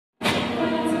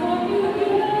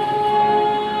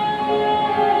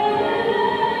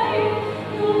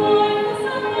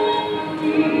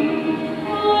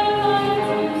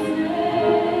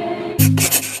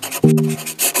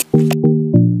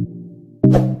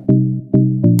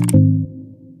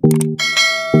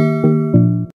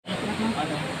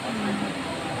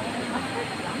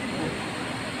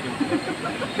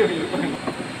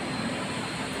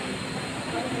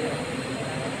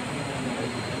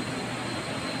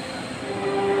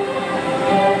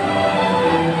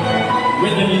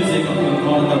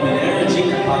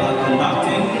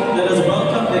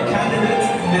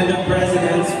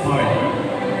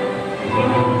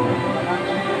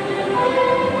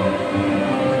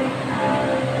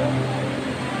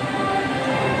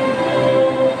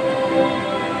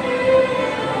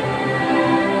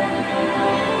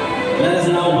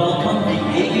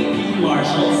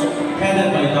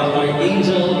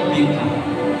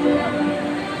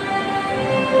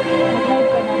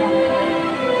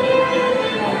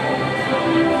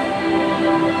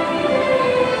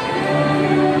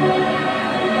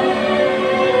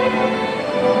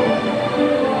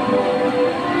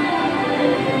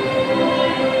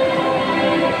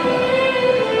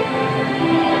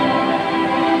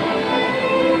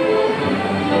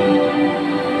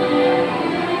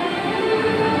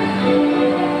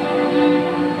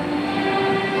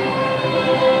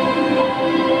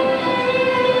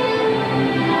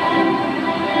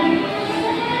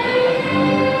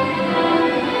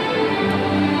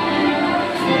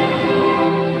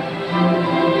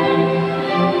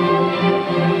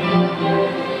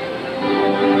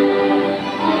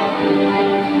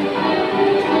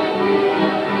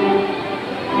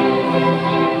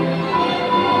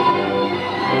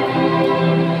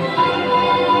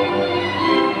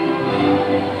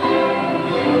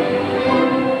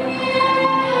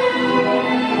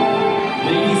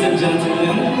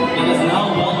gentlemen, let us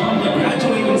now welcome the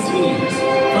graduating seniors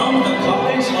from the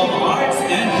College of Arts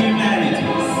and Humanities.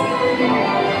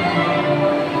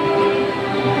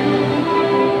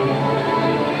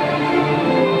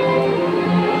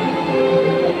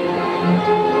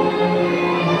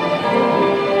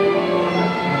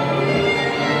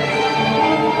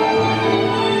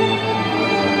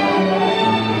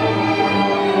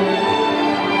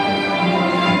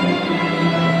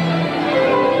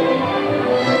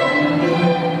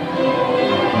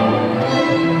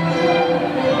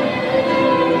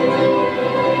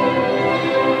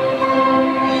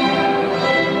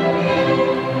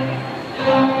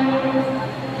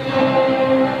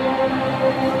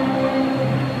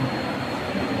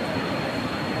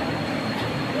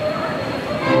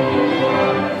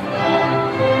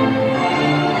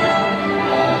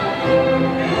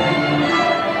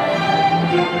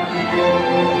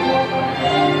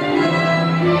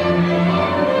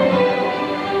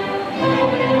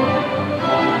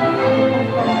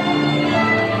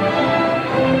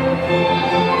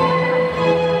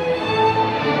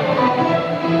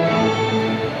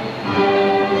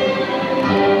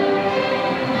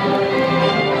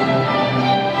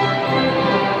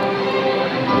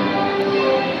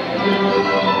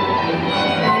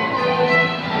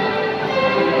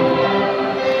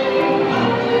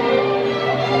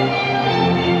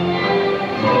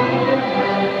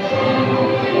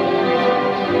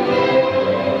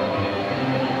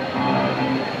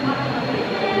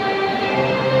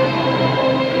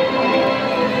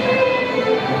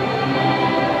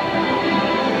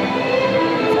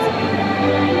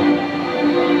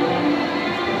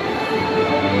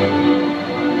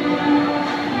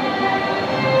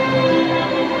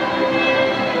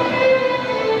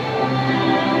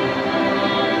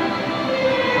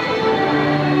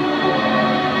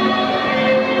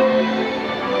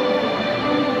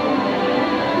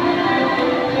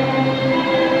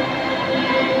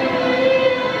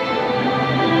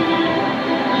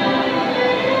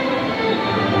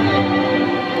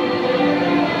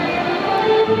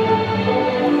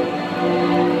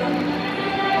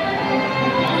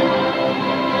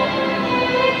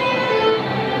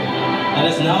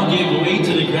 Let us now give way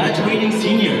to the graduating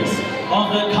seniors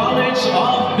of the College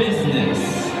of Business.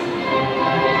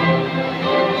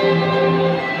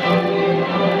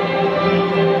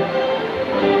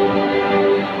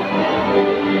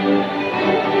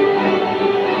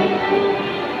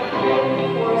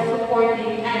 For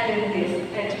supporting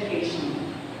Adventist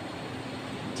education.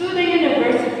 To the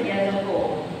university as a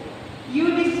whole,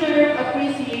 you deserve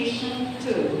appreciation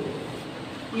too.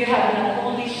 You have not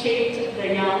only shaped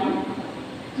the young,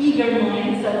 eager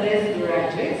minds of these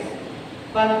graduates,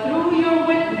 but through your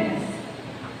witness,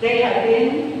 they have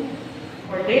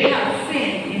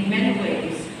seen in many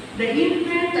ways the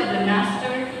imprint of the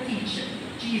master teacher,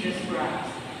 Jesus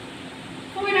Christ.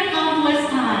 For the countless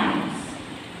times,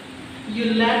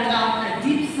 you let out a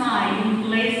deep sigh in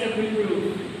place of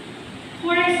reproof,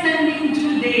 for extending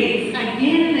due days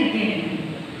again and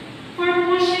again, for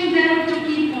pushing them to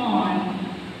keep on.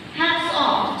 Hats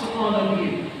off to all of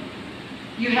you.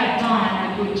 You have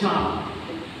done a good job.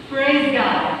 Praise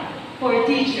God for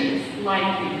teachers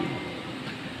like you.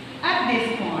 At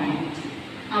this point,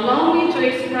 allow me to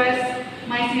express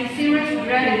my sincerest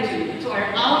gratitude to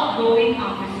our outgoing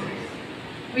officers.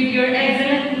 With your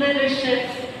excellent leadership,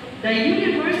 the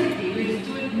university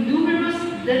withstood numerous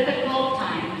difficult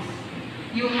times.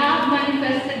 You have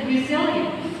manifested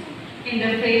resilience in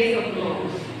the face of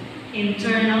blows,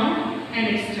 internal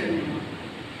and external.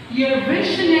 Your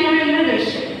visionary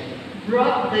leadership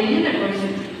brought the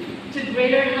university to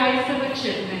greater heights of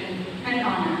achievement and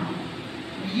honor.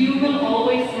 You will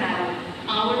always have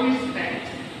our respect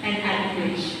and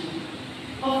admiration.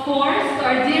 Of course,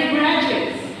 our dear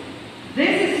graduates,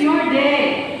 this is your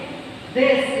day.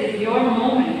 This is your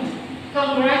moment.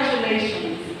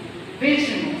 Congratulations,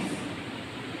 visions.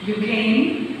 You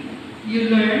came,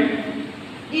 you learned.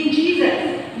 In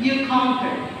Jesus, you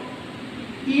conquered.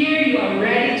 Here you are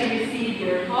ready to receive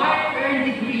your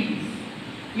hard-earned degrees.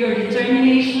 Your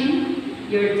determination,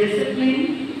 your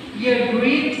discipline, your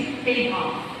grit paid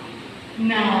off.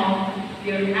 Now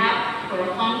you're apt for a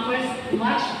conquest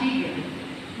much bigger,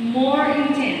 more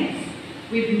intense,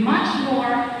 with much more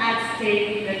at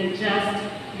stake than just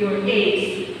your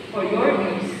A's or your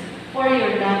B's or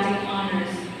your Latin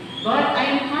honors. But I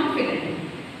am confident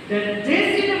that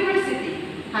this university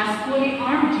has fully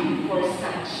armed you for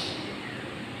such.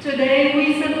 Today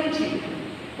we salute you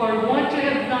for what you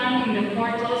have done in the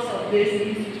portals of this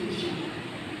institution,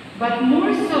 but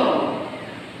more so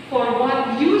for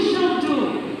what you shall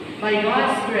do by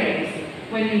God's grace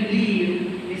when you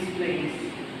leave this place.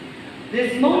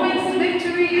 This moment's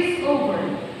victory is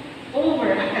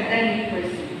over academic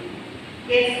pursuit.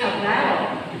 It's a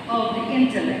battle of the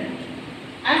intellect.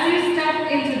 As you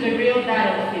step into the real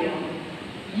battlefield,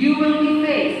 you will be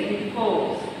faced with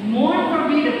foes more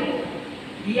formidable,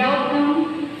 the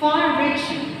outcome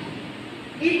far-reaching.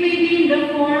 It may be in the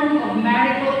form of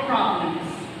marital problems,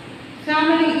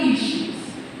 family issues,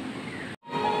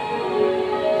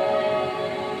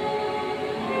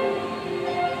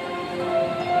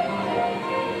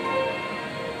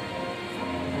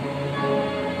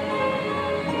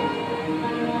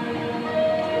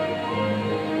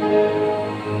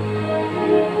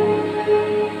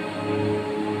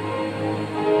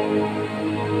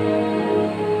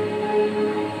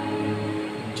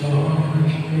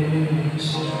 darkness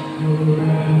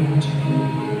around me,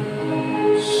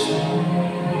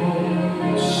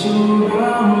 sorrow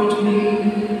surround me,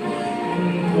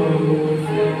 and though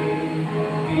they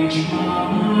be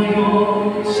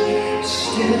trials,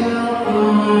 still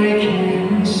I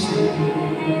can see,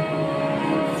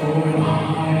 for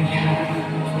I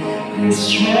have this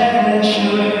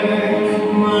treasure,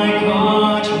 my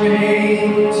God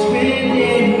reigns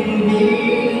within me,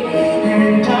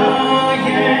 and I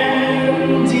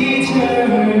am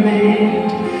determined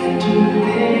to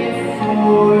live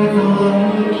for the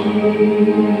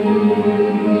King.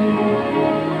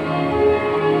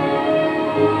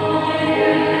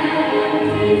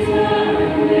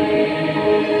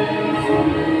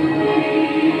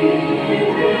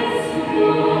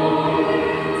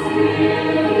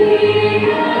 Till he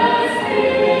has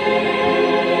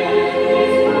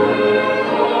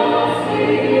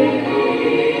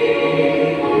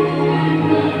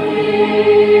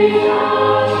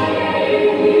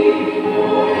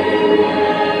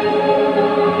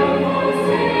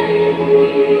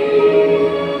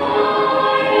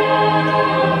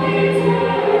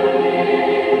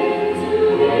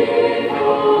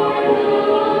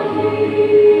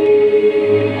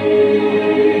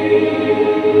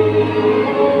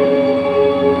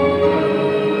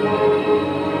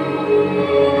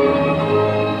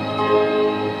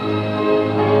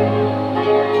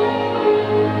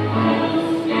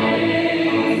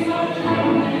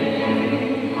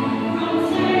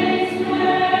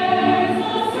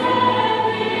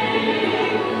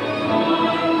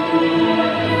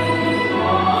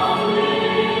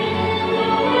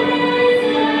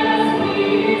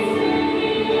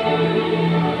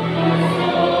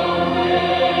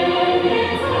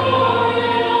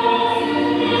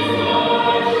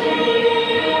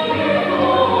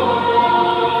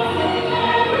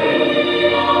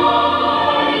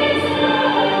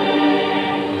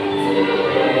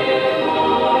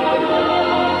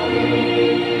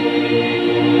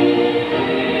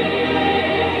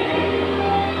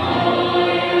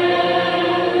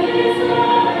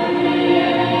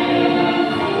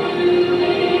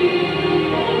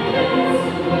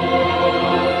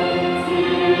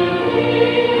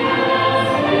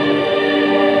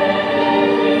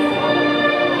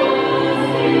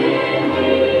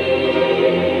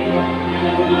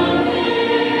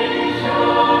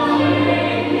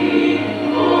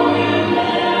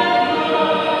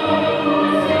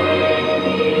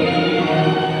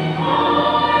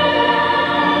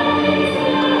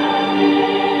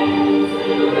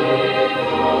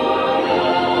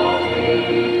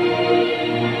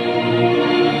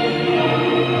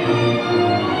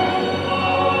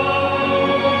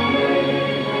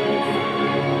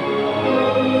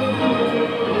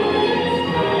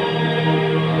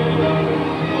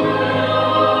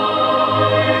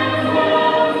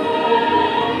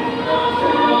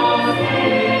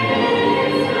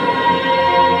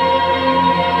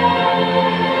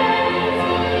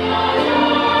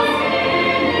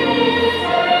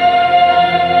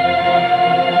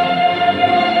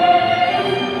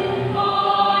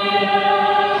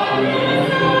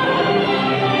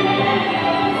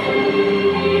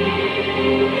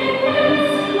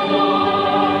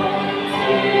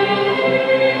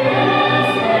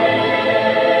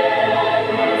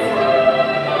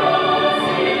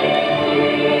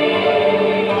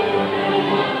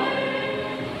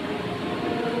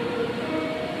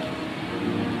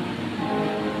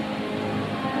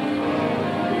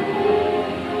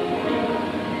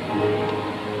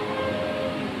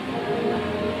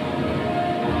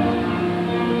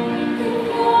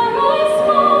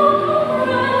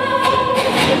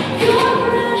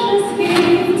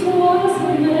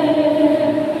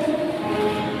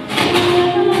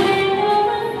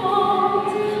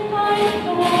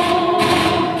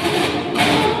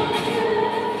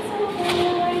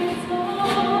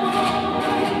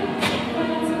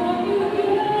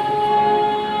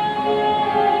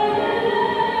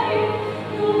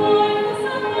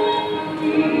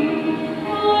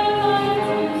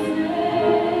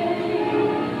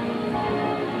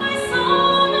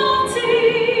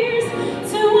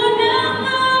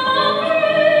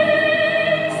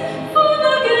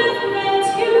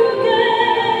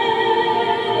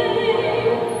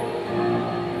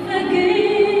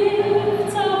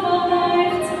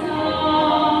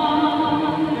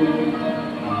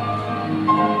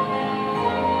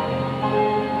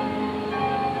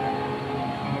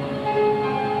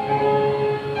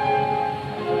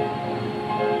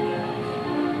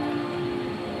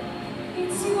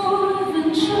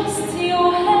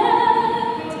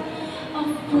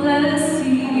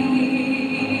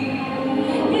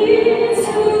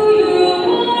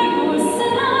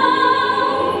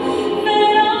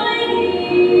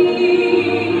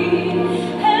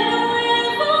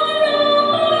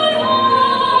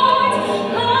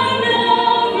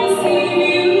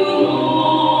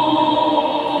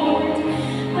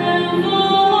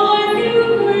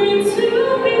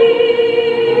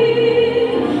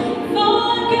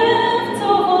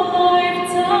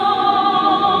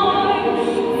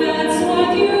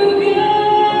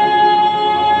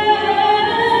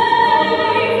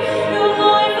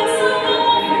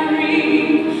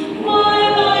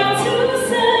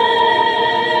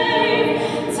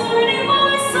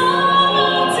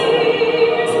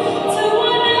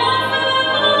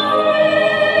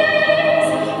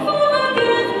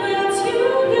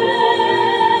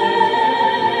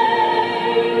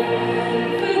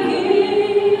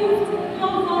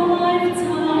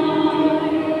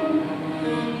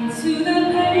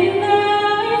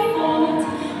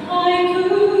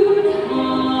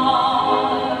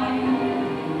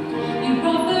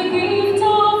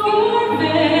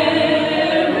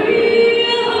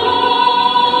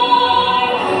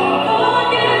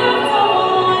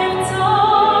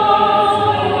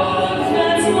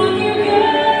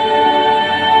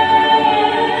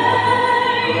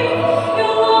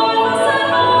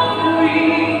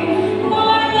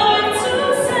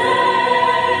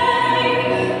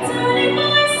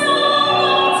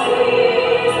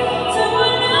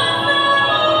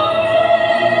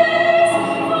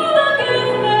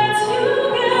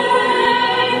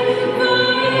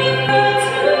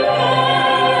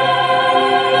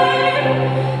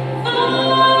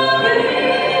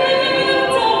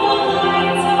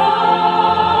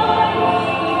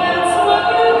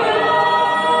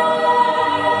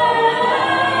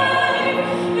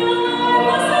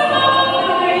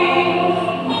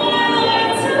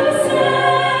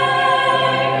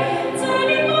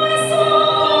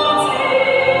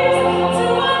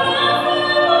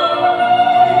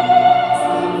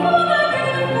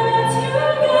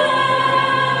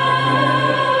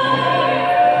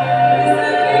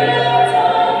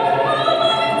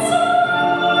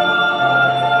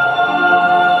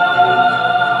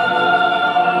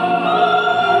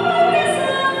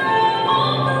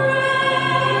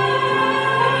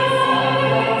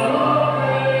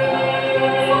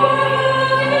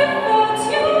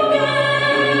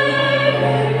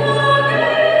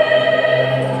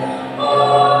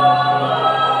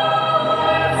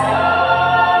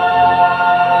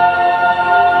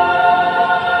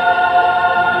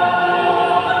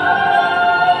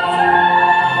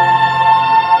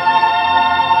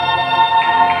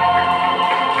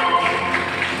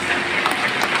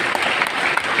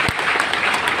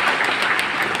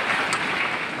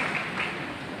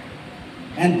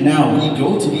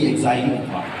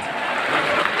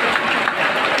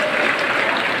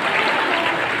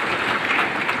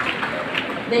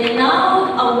They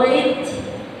now await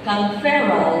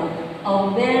conferral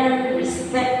of their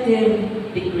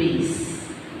respective degrees.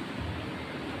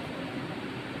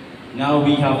 Now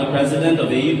we have the President of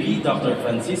AUP, Dr.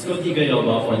 Francisco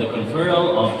Tigayoba, for the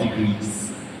conferral of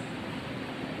degrees.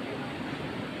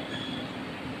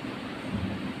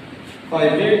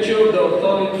 By virtue of the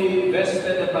authority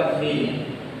vested upon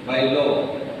me by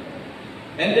law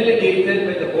and delegated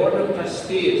by the Board of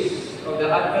Trustees of the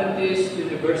Adventist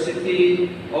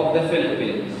University of the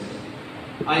Philippines,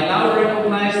 I now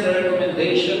recognize the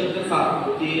recommendation of the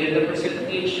faculty and the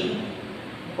presentation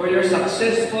for your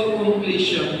successful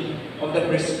completion of the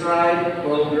prescribed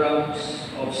programs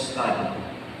of study,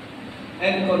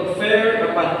 and confer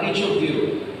upon each of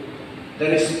you the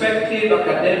respective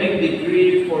academic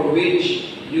degree for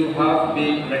which you have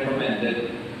been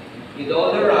recommended, with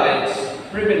all the rights,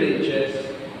 privileges,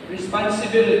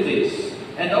 responsibilities,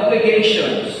 and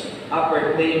obligations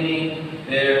appertaining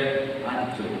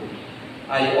thereunto.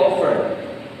 I offer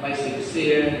my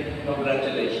sincere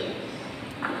congratulations.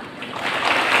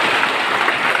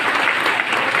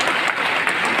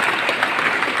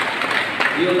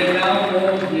 You may now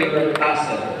move your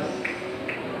tassels.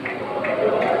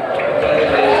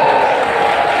 Congratulations.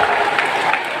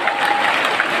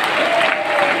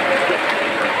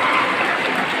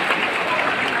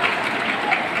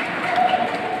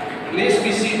 Please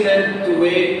be seated to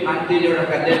wait until your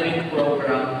academic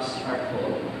programs are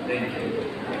full. Thank you.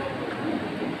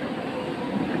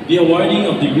 The awarding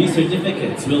of degree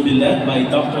certificates will be led by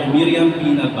Dr. Miriam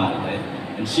Pina Barte,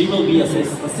 and she will be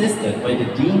assisted by the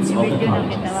deans of the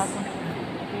colleges.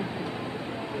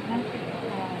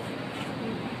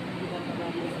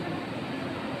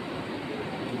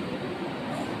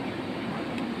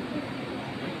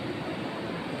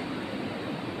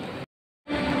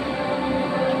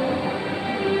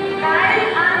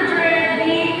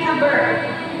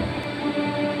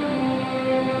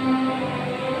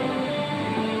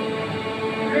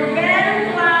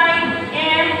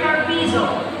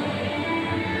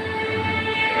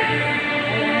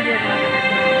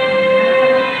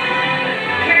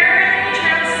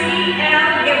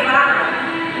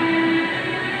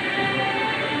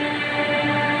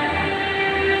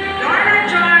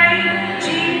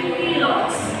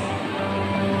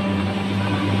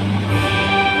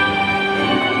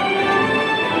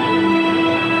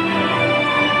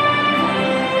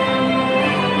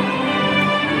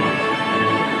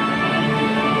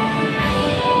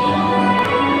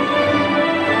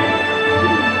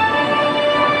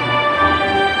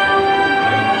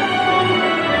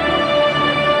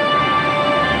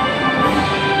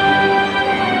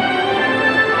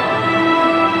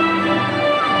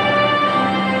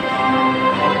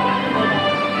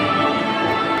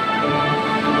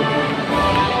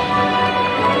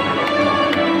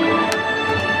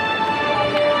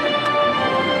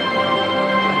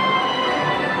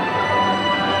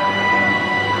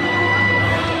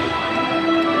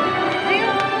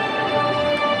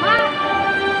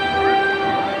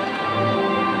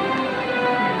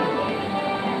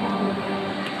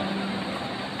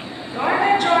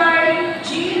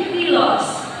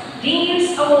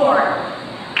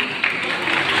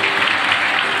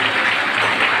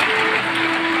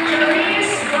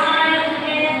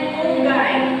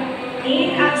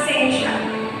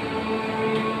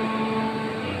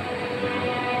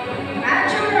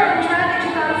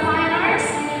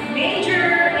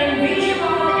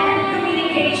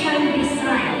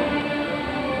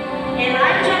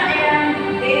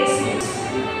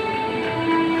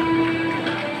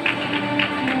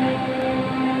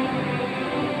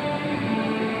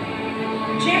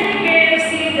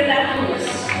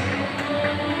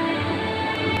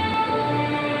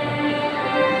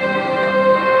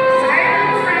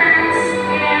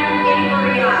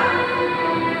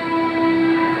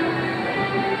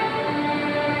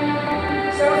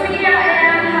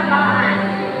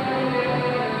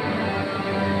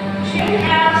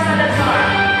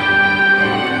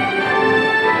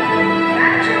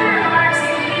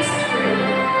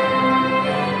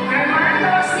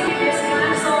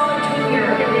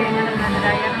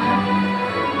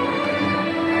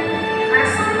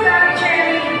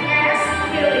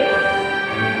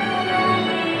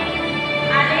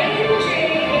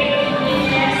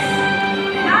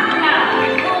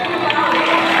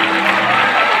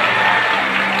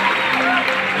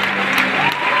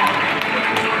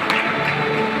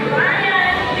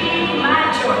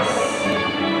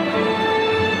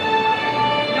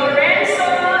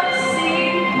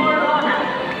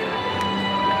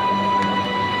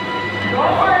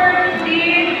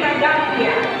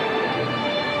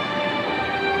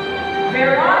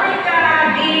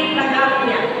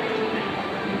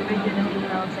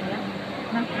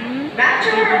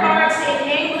 lecturer of